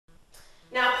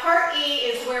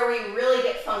where we really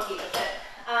get funky with it.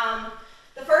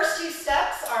 The first two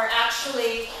steps are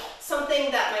actually something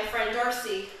that my friend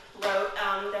Darcy wrote.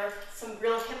 They're some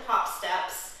real hip-hop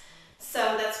steps.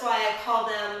 So that's why I call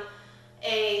them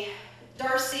a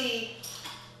Darcy,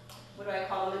 what do I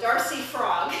call them? A Darcy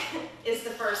frog is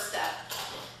the first step.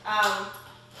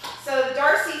 So the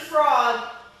Darcy frog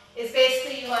is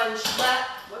basically you lunge left,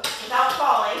 without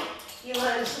falling. You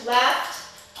lunge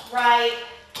left, right,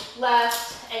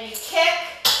 left, and you kick.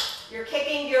 You're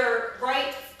kicking your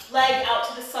right leg out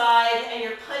to the side, and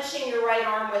you're punching your right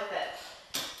arm with it.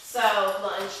 So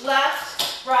lunge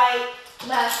left,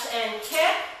 left, and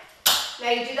kick. Now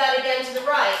you do that again to the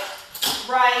right.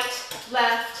 Right,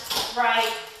 left,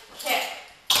 kick.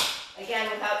 Again,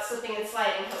 without slipping and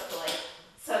sliding, hopefully.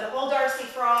 So the whole Darcy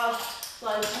frog,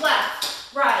 lunge left,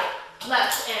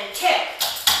 and kick.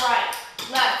 Right,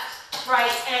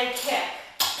 and kick.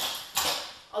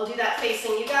 I'll do that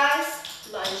facing you guys.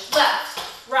 Lunge left,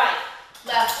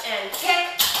 and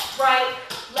kick. Right,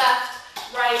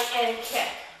 and kick.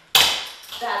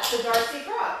 That's the Darcy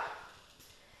frog.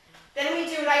 Then we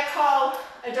do what I call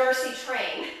a Darcy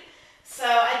train. So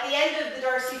at the end of the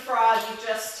Darcy frog, you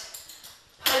just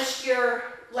punched your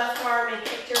left arm and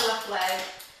kicked your left leg.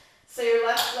 So your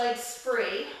left leg's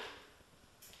free.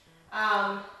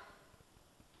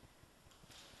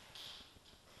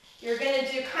 You're going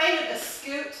to do kind of a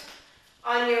scoot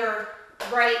on your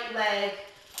right leg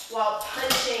while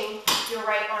punching your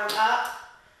right arm up.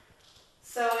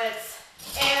 So it's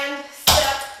and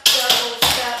step, double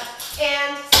step,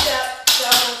 and step,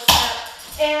 double step,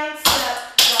 and step,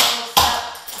 double step,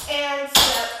 and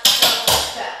step, double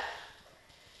step.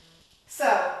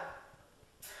 So,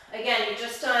 again, you've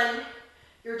just done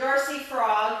your Darcy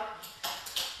frog,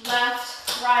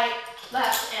 left,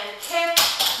 and kick,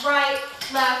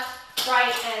 left,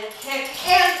 and kick,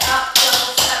 and up,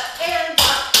 double step, and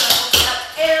up, double step,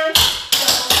 and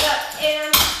double step,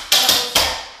 and double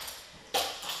step.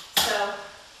 So,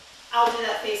 I'll do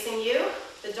that facing you.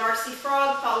 The Darcy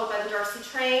frog followed by the Darcy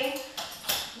train.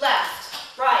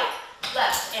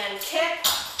 Left, and kick.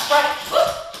 Right,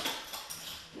 whoop.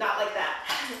 Not like that.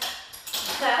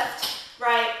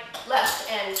 Left,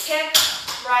 and kick.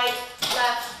 Right,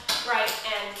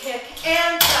 and kick.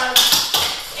 And tug,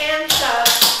 and tug,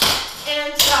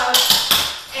 and tug,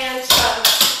 and tug.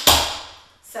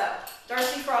 So,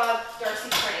 Darcy frog, Darcy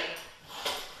train.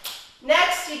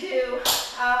 Next you do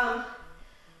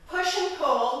push and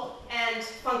pull and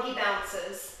funky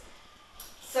bounces.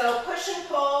 So push and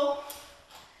pull,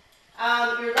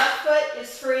 your left foot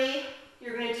is free.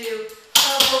 You're going to do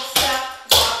double step,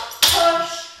 rock,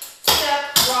 push, step,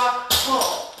 rock,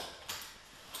 pull.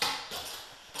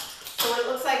 So what it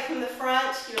looks like from the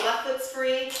front, your left foot's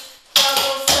free,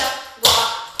 double step,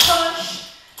 rock, push,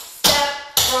 step,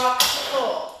 rock,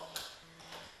 pull.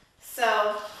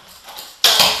 So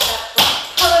double step, rock,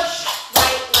 push,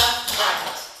 right, left.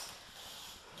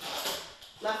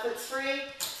 Left foot's free,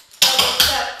 double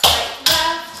step, right,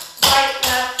 left.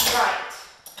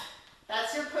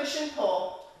 That's your push and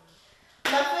pull.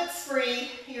 Left foot's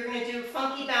free, you're going to do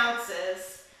funky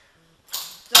bounces.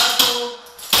 Double,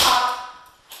 hop,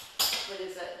 what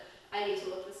is it? I need to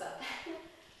look this up.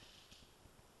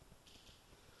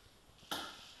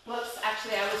 Whoops,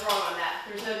 actually I was wrong on that.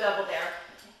 There's no double there.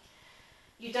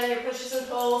 You've done your pushes and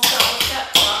pulls, double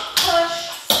step, rock, push,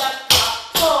 step,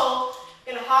 rock, pull.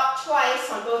 You're going to hop twice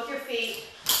on both your feet.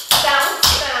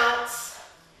 Bounce, bounce.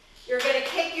 You're going to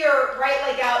kick your right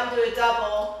leg out and do a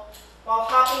double while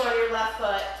hopping on your left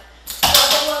foot.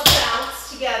 Double up,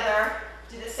 bounce together.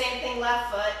 Do the same thing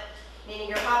left foot, meaning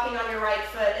you're hopping on your right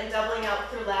foot and doubling out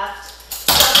with your left.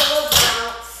 Double up,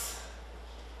 bounce.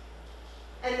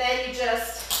 And then you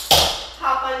just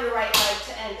hop on your right leg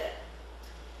to end it.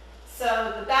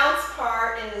 So the bounce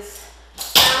part is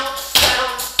bounce,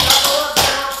 bounce, double up,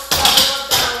 bounce,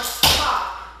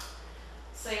 hop.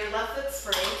 So your left foot's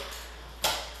free.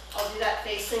 I'll do that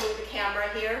facing the camera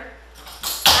here.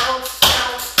 Bounce,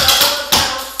 bounce, double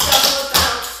up,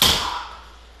 bounce, hop.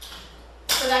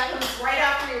 So that comes right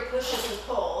after your pushes and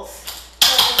pulls.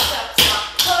 Double step, rock,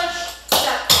 push,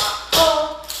 step, rock, pull,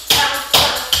 bounce,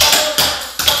 bounce,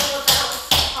 double up, bounce,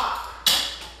 hop.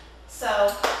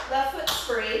 So left foot's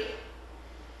free.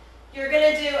 You're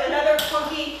going to do another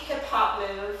funky hip-hop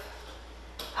move,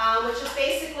 which is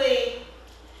basically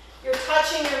you're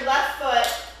touching your left foot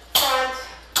front,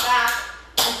 back,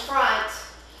 and front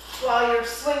while you're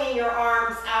swinging your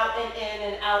arms out and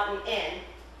in and out and in.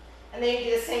 And then you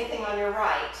do the same thing on your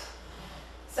right.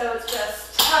 So it's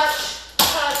just touch,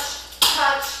 touch,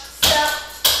 touch, step,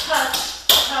 touch,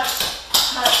 touch,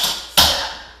 touch,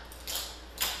 step.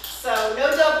 So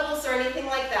no doubles or or anything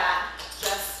like that.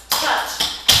 Just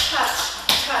touch, touch,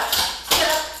 touch,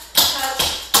 step,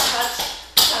 touch, touch,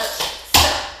 touch,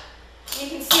 step. You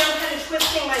can see I'm kind of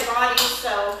twisting my body,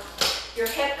 so your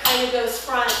hip kind of goes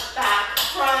front, back,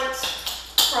 front,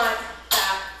 front,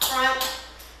 back, front.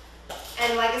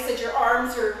 And like I said, your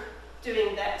arms are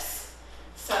doing this.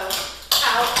 So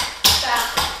out,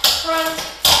 back, front,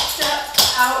 step,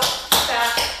 out,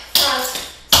 back, front,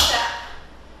 step.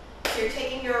 So you're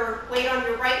taking your weight on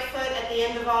your right foot at the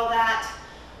end of all that,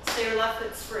 so your left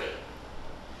foot's free.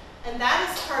 And that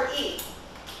is part E.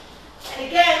 And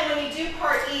again, when you do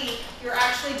part E, you're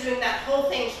actually doing that whole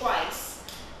thing twice.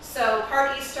 So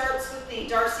part E starts with the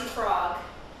Darcy frog.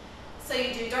 So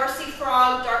you do Darcy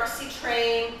frog, Darcy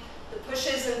train, the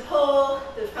pushes and pull,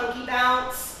 the funky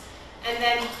bounce, and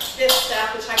then this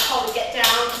step, which I call the get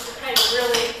down, because you're kind of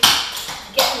really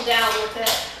getting down with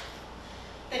it.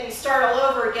 Then you start all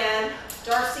over again,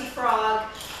 Darcy frog,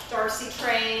 Darcy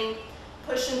train,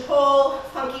 push and pull,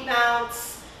 funky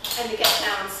bounce, and the get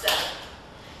down step.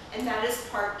 And that is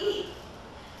part E.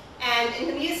 And in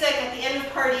the music, at the end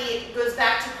of part E, it goes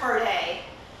back to part A.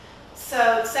 So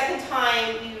the second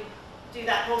time you do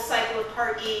that whole cycle of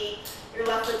part E, your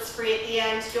left foot's free at the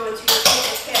end to go into your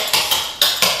single kick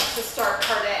to start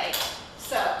part A.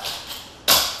 So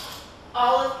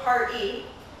all of part E.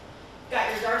 Got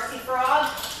your Darcy frog,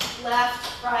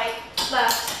 left, right,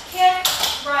 kick,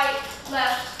 right,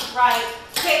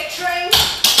 kick, train,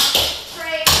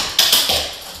 train,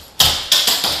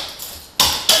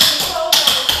 push and pull,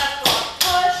 double step, rock,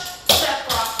 push, step,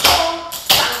 rock, pull,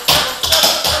 bounce,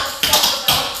 bounce, double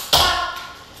bounce, pop,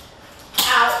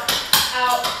 out,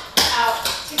 out, out,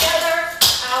 together,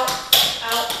 out,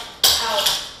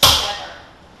 together.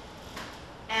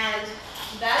 And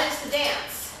that is the dance.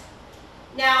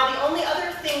 Now, the only other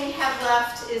thing we have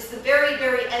left is the very,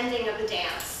 very ending of the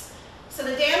dance. So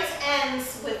the dance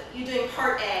ends with you doing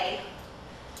part A.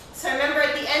 So remember,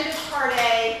 at the end of part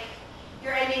A,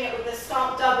 you're ending it with a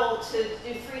stomp double to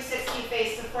do 360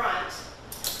 face to front.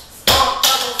 Stomp,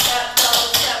 double step,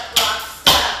 rock,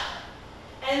 step.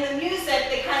 And in the music,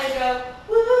 they kind of go,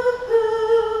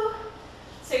 woo-hoo.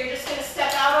 So you're just going to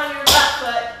step out on your left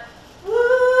foot,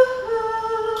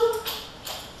 woo-hoo.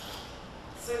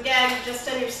 So again, you've just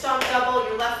done your stomp double,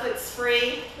 your left foot's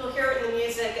free. You'll hear it in the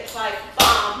music, it's like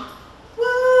bomb,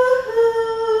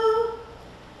 woo-hoo.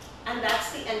 And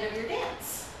that's the end of your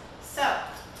dance. So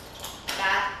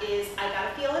that is I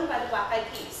Got a Feelin' by the Black Eyed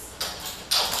Peas.